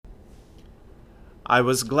I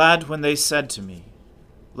was glad when they said to me,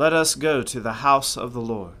 "Let us go to the house of the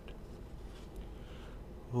Lord."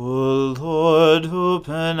 O Lord,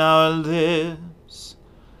 open our lips,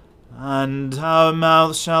 and our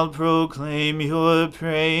mouth shall proclaim your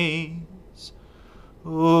praise.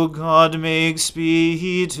 O God, make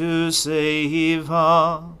speed to save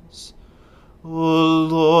us. O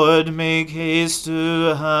Lord, make haste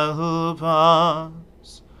to help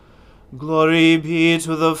us. Glory be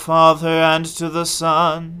to the Father, and to the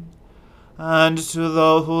Son, and to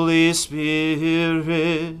the Holy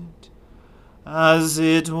Spirit, as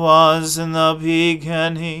it was in the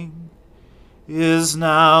beginning, is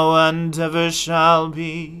now, and ever shall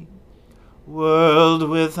be, world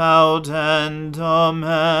without end.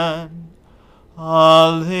 Amen.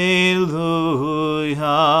 Alleluia.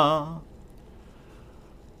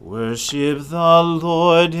 Worship the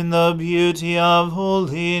Lord in the beauty of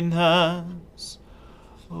holiness.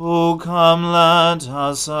 O come, let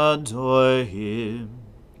us adore him.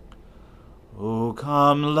 O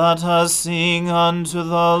come, let us sing unto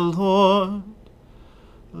the Lord.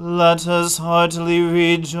 Let us heartily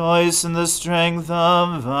rejoice in the strength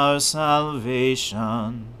of our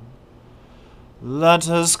salvation. Let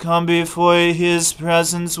us come before his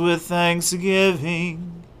presence with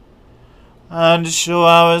thanksgiving, and show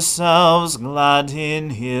ourselves glad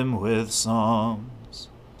in him with psalms.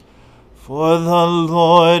 For the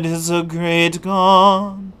Lord is a great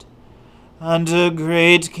God, and a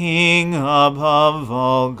great King above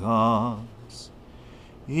all gods.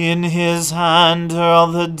 In his hand are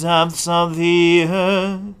all the depths of the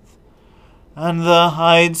earth, and the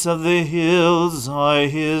heights of the hills are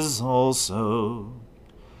his also.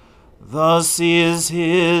 The sea is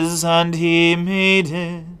his, and he made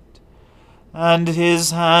it, and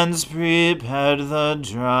his hands prepared the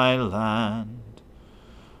dry land.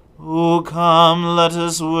 O come, let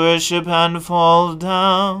us worship and fall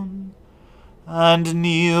down, and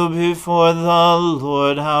kneel before the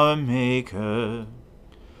Lord our Maker.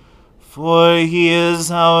 For he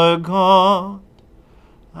is our God,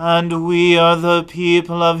 and we are the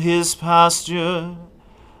people of his pasture,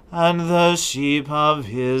 and the sheep of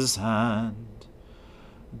his hand.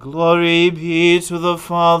 Glory be to the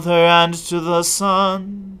Father, and to the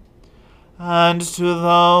Son, and to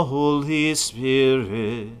the Holy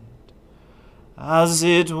Spirit, as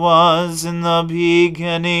it was in the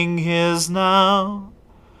beginning, is now,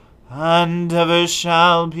 and ever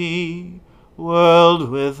shall be, world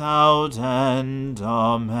without end.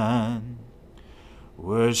 Amen.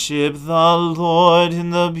 Worship the Lord in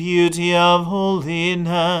the beauty of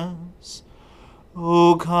holiness.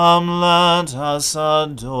 O come, let us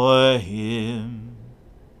adore him.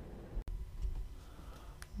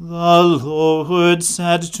 The Lord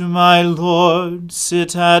said to my Lord,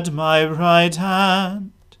 "Sit at my right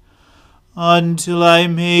hand, until I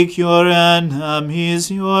make your enemies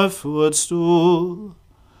your footstool."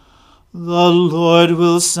 The Lord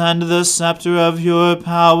will send the scepter of your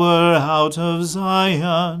power out of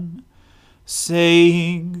Zion,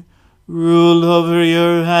 saying, "Rule over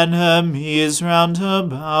your enemies round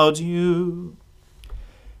about you."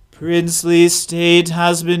 Princely state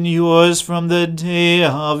has been yours from the day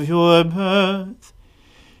of your birth.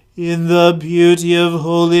 In the beauty of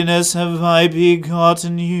holiness have I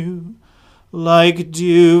begotten you, like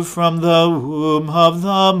dew from the womb of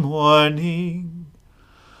the morning.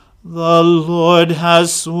 The Lord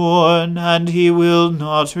has sworn, and he will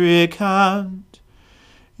not recant.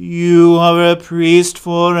 You are a priest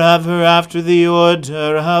forever after the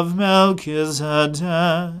order of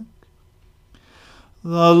Melchizedek.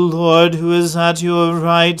 The Lord who is at your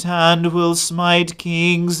right hand will smite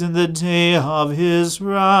kings in the day of his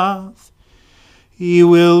wrath. He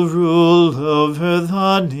will rule over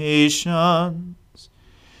the nations.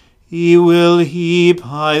 He will heap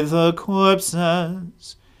high the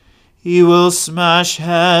corpses. He will smash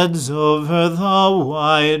heads over the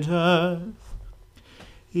wide earth.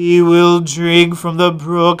 He will drink from the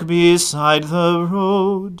brook beside the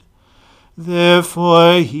road.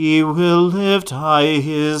 Therefore he will lift high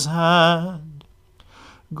his hand.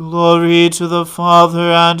 Glory to the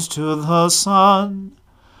Father, and to the Son,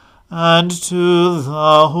 and to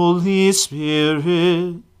the Holy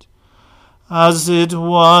Spirit, as it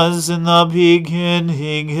was in the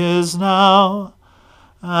beginning, is now,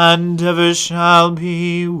 and ever shall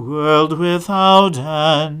be, world without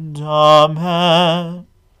end. Amen.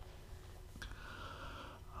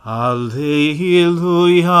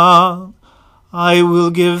 Alleluia. I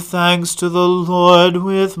will give thanks to the Lord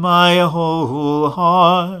with my whole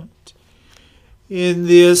heart. In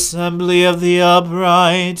the assembly of the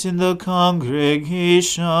upright, in the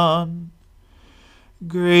congregation,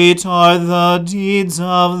 Great are the deeds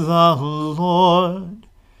of the Lord.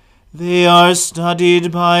 They are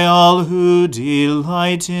studied by all who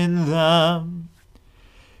delight in them.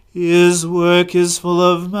 His work is full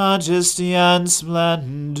of majesty and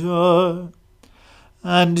splendor,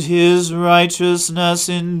 and his righteousness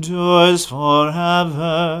endures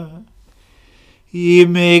forever. He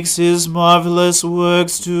makes his marvelous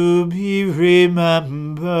works to be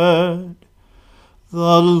remembered.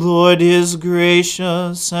 The Lord is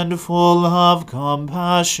gracious and full of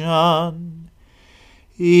compassion.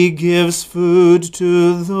 He gives food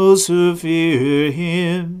to those who fear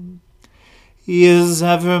him. He is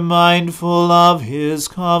ever mindful of his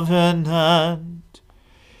covenant.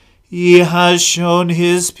 He has shown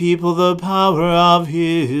his people the power of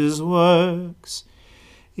his works,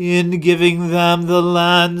 in giving them the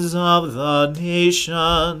lands of the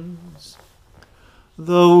nations.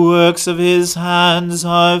 The works of his hands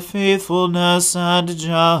are faithfulness and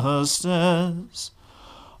justice.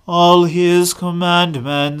 All his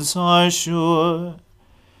commandments are sure.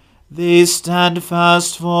 They stand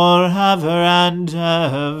fast forever and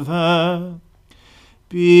ever,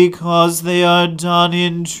 because they are done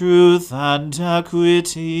in truth and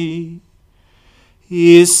equity.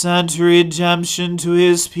 He sent redemption to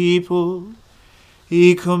his people.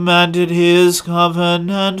 He commanded his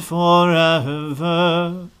covenant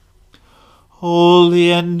forever.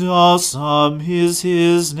 Holy and awesome is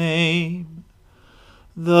his name.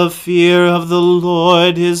 The fear of the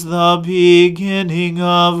Lord is the beginning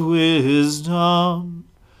of wisdom.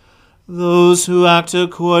 Those who act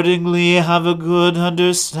accordingly have a good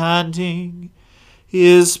understanding.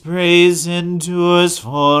 His praise endures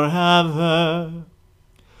forever.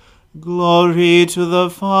 Glory to the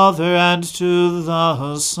Father, and to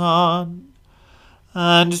the Son,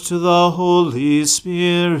 and to the Holy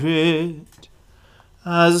Spirit,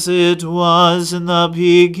 as it was in the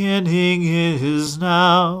beginning, is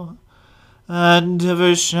now, and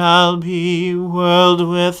ever shall be, world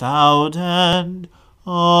without end.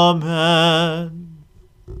 Amen.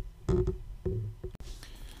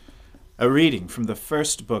 A reading from the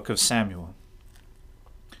first book of Samuel.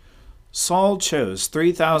 Saul chose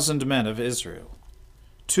 3,000 men of Israel.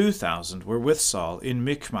 2,000 were with Saul in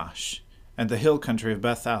Michmash and the hill country of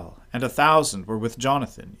Bethel, and 1,000 were with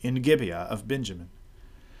Jonathan in Gibeah of Benjamin.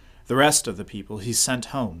 The rest of the people he sent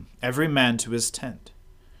home, every man to his tent.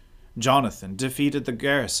 Jonathan defeated the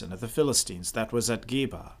garrison of the Philistines that was at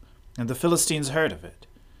Geba, and the Philistines heard of it.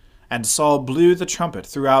 And Saul blew the trumpet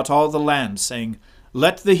throughout all the land, saying,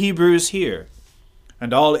 "Let the Hebrews hear."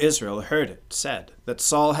 And all Israel heard it said that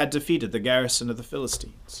Saul had defeated the garrison of the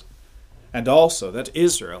Philistines, and also that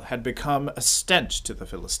Israel had become a stench to the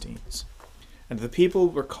Philistines. And the people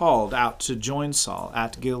were called out to join Saul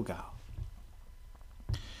at Gilgal.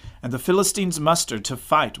 And the Philistines mustered to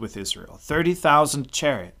fight with Israel 30,000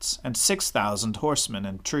 chariots, and 6,000 horsemen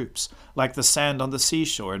and troops, like the sand on the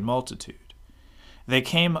seashore in multitude. They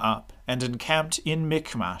came up and encamped in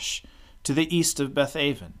Michmash, to the east of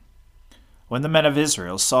Bethaven. When the men of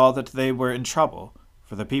Israel saw that they were in trouble,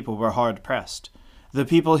 for the people were hard pressed, the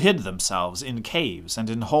people hid themselves in caves, and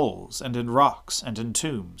in holes, and in rocks, and in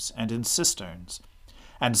tombs, and in cisterns.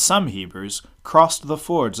 And some Hebrews crossed the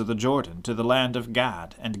fords of the Jordan to the land of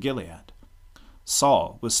Gad and Gilead.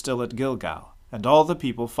 Saul was still at Gilgal, and all the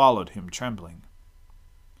people followed him trembling.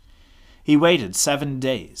 He waited 7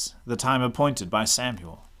 days, the time appointed by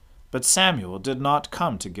Samuel. But Samuel did not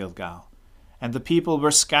come to Gilgal, and the people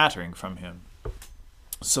were scattering from him.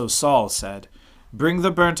 So Saul said, "Bring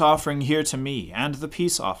the burnt offering here to me, and the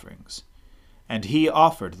peace offerings." And he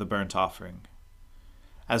offered the burnt offering.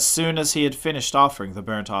 As soon as he had finished offering the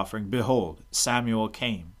burnt offering, behold, Samuel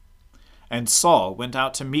came. And Saul went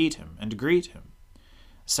out to meet him and greet him.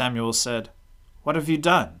 Samuel said, "What have you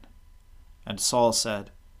done?" And Saul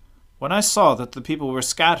said, "When I saw that the people were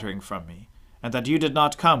scattering from me, and that you did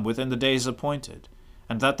not come within the days appointed,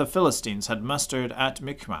 and that the Philistines had mustered at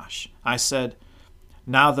Michmash, I said,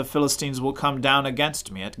 'Now the Philistines will come down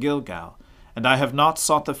against me at Gilgal,' and I have not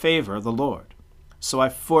sought the favor of the Lord. So I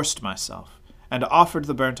forced myself, and offered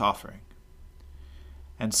the burnt offering."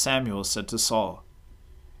 And Samuel said to Saul,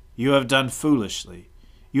 "You have done foolishly.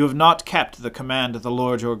 You have not kept the command of the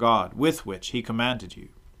Lord your God, with which he commanded you.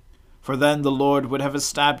 For then the Lord would have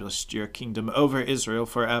established your kingdom over Israel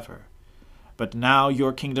forever. But now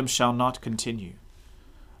your kingdom shall not continue.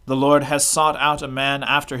 The Lord has sought out a man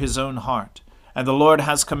after his own heart, and the Lord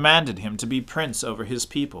has commanded him to be prince over his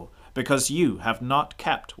people, because you have not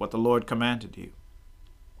kept what the Lord commanded you."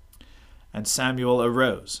 And Samuel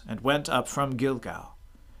arose and went up from Gilgal.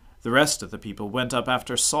 The rest of the people went up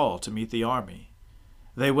after Saul to meet the army.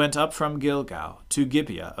 they went up from Gilgal to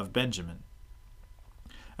Gibeah of Benjamin.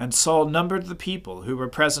 And Saul numbered the people who were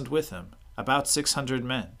present with him, about 600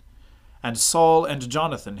 men. And Saul and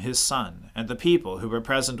Jonathan his son, and the people who were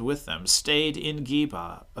present with them, stayed in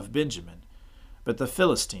Gibeah of Benjamin, but the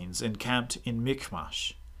Philistines encamped in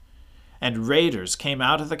Michmash. And raiders came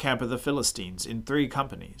out of the camp of the Philistines in 3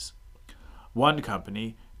 companies. One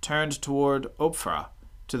company turned toward Ophrah,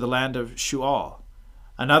 to the land of Shual.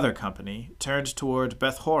 Another company turned toward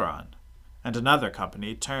Beth-horon, and another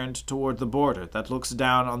company turned toward the border that looks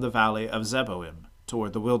down on the valley of Zeboim,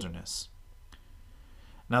 toward the wilderness.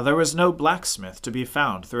 Now there was no blacksmith to be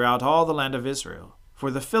found throughout all the land of Israel,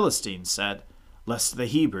 for the Philistines said, lest the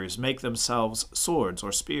Hebrews make themselves swords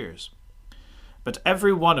or spears. But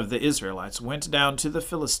every one of the Israelites went down to the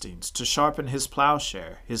Philistines to sharpen his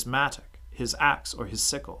plowshare, his mattock, his axe, or his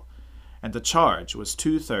sickle. And the charge was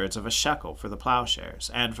 2/3 of a shekel for the plowshares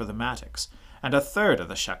and for the mattocks, and 1/3 of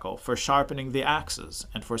the shekel for sharpening the axes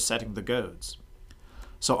and for setting the goads.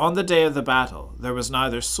 So on the day of the battle there was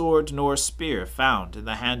neither sword nor spear found in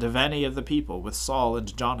the hand of any of the people with Saul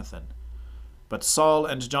and Jonathan. But Saul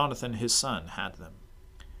and Jonathan his son had them.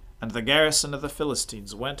 And the garrison of the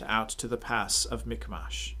Philistines went out to the pass of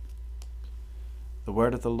Michmash. The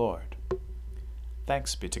word of the Lord.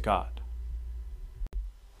 Thanks be to God.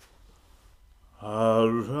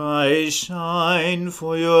 Arise, shine,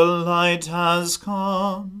 for your light has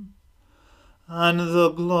come, and the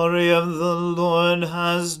glory of the Lord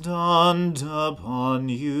has dawned upon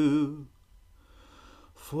you.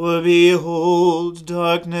 For behold,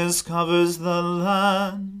 darkness covers the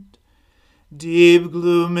land, deep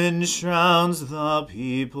gloom enshrouds the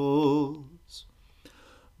peoples.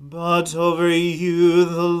 But over you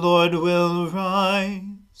the Lord will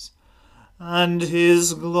rise, and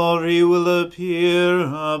his glory will appear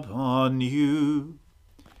upon you.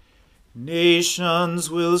 Nations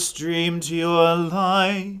will stream to your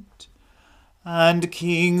light, and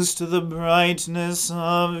kings to the brightness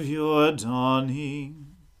of your dawning.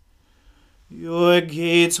 Your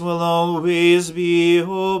gates will always be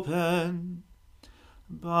open.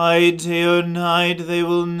 By day or night they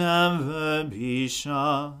will never be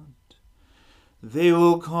shut. They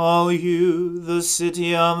will call you the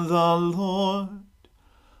city of the Lord,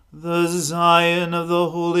 the Zion of the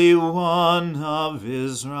Holy One of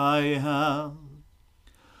Israel.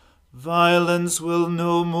 Violence will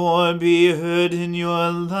no more be heard in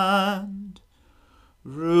your land,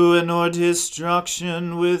 ruin or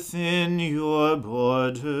destruction within your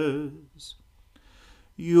borders.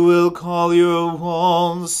 You will call your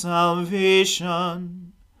walls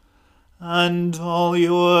salvation, and all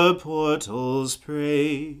your portals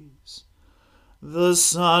praise. The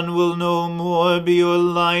sun will no more be your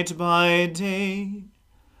light by day.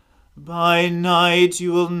 By night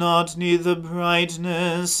you will not need the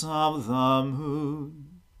brightness of the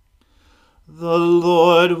moon. The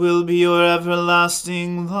Lord will be your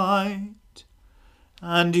everlasting light,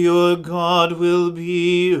 and your God will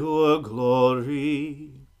be your glory.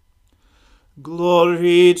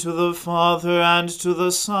 Glory to the Father, and to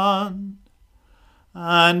the Son,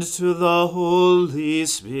 and to the Holy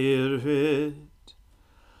Spirit,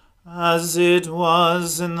 as it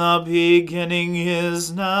was in the beginning,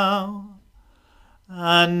 is now,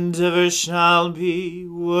 and ever shall be,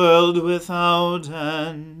 world without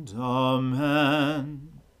end. Amen.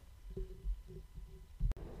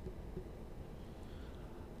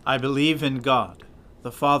 I believe in God,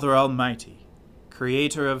 the Father Almighty,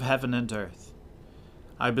 creator of heaven and earth.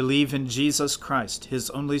 I believe in Jesus Christ,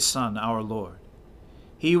 his only Son, our Lord.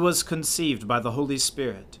 He was conceived by the Holy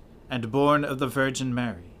Spirit, and born of the Virgin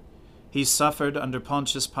Mary. He suffered under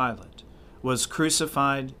Pontius Pilate, was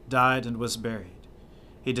crucified, died, and was buried.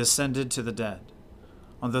 He descended to the dead.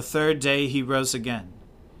 On the 3rd day he rose again.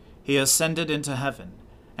 He ascended into heaven,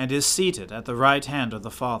 and is seated at the right hand of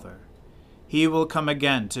the Father. He will come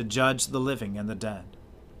again to judge the living and the dead.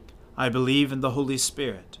 I believe in the Holy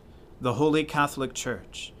Spirit, the Holy Catholic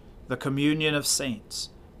Church, the communion of saints,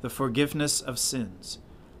 the forgiveness of sins,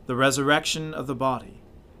 the resurrection of the body,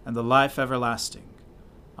 and the life everlasting.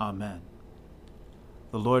 Amen.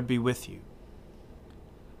 The Lord be with you.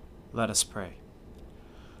 Let us pray.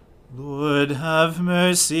 Lord, have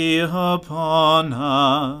mercy upon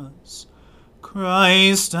us.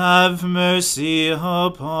 Christ, have mercy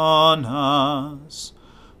upon us.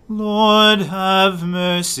 Lord, have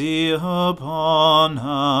mercy upon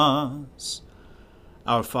us.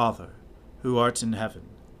 Our Father, who art in heaven,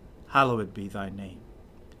 hallowed be thy name.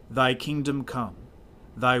 Thy kingdom come,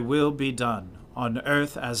 thy will be done, on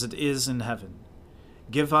earth as it is in heaven.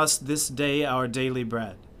 Give us this day our daily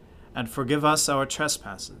bread, and forgive us our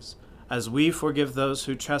trespasses, as we forgive those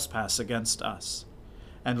who trespass against us.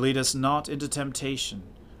 And lead us not into temptation,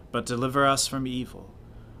 but deliver us from evil.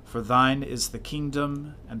 For thine is the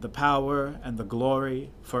kingdom, and the power, and the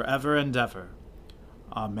glory, forever and ever.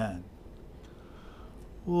 Amen.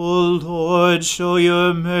 O Lord, show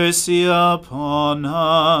your mercy upon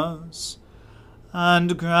us,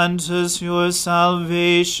 and grant us your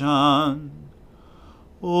salvation.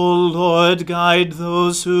 O Lord, guide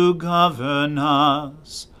those who govern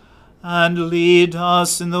us, and lead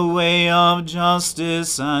us in the way of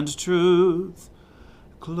justice and truth.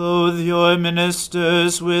 Clothe your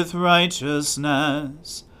ministers with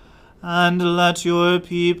righteousness, and let your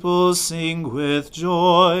people sing with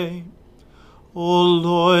joy. O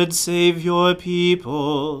Lord, save your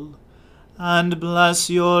people, and bless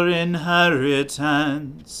your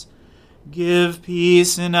inheritance. Give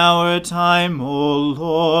peace in our time, O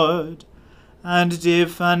Lord, and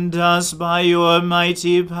defend us by your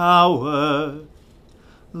mighty power.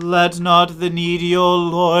 Let not the needy, O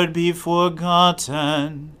Lord, be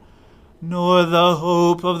forgotten, nor the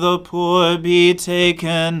hope of the poor be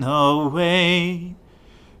taken away.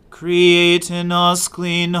 Create in us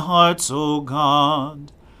clean hearts, O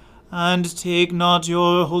God, and take not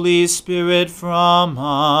your Holy Spirit from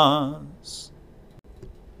us.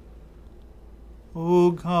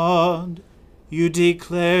 O God, you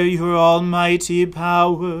declare your almighty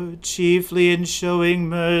power, chiefly in showing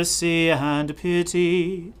mercy and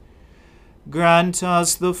pity. Grant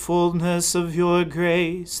us the fullness of your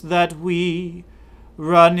grace, that we,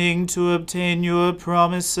 running to obtain your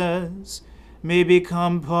promises, may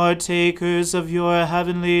become partakers of your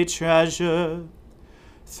heavenly treasure.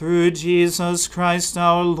 Through Jesus Christ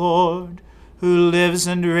our Lord, who lives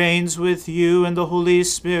and reigns with you and the Holy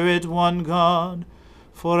Spirit, one God,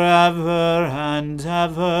 forever and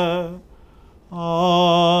ever.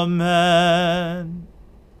 Amen.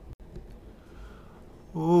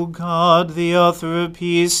 O God, the author of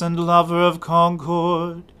peace and lover of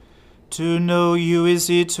concord, to know you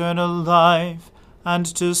is eternal life, and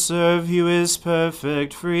to serve you is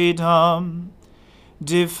perfect freedom.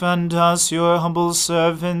 Defend us, your humble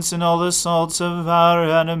servants, in all assaults of our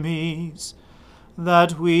enemies,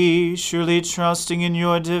 that we, surely trusting in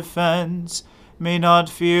your defense, may not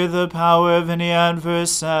fear the power of any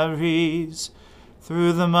adversaries,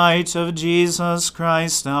 through the might of Jesus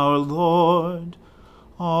Christ our Lord.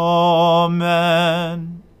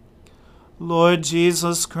 Amen. Lord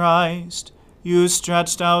Jesus Christ, you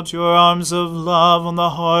stretched out your arms of love on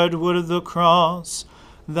the hard wood of the cross,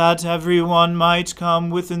 that every one might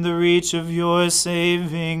come within the reach of your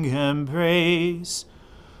saving embrace.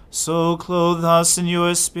 So clothe us in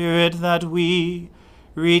your Spirit, that we,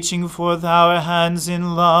 reaching forth our hands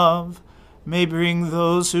in love, may bring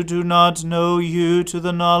those who do not know you to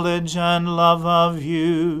the knowledge and love of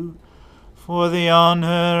you, for the honor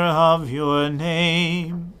of your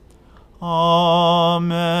name.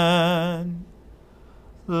 Amen.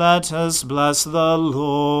 Let us bless the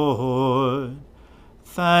Lord.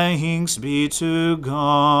 Thanks be to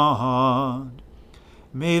God.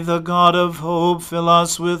 May the God of hope fill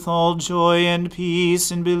us with all joy and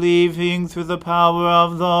peace in believing through the power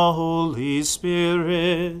of the Holy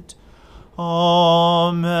Spirit.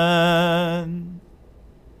 Amen.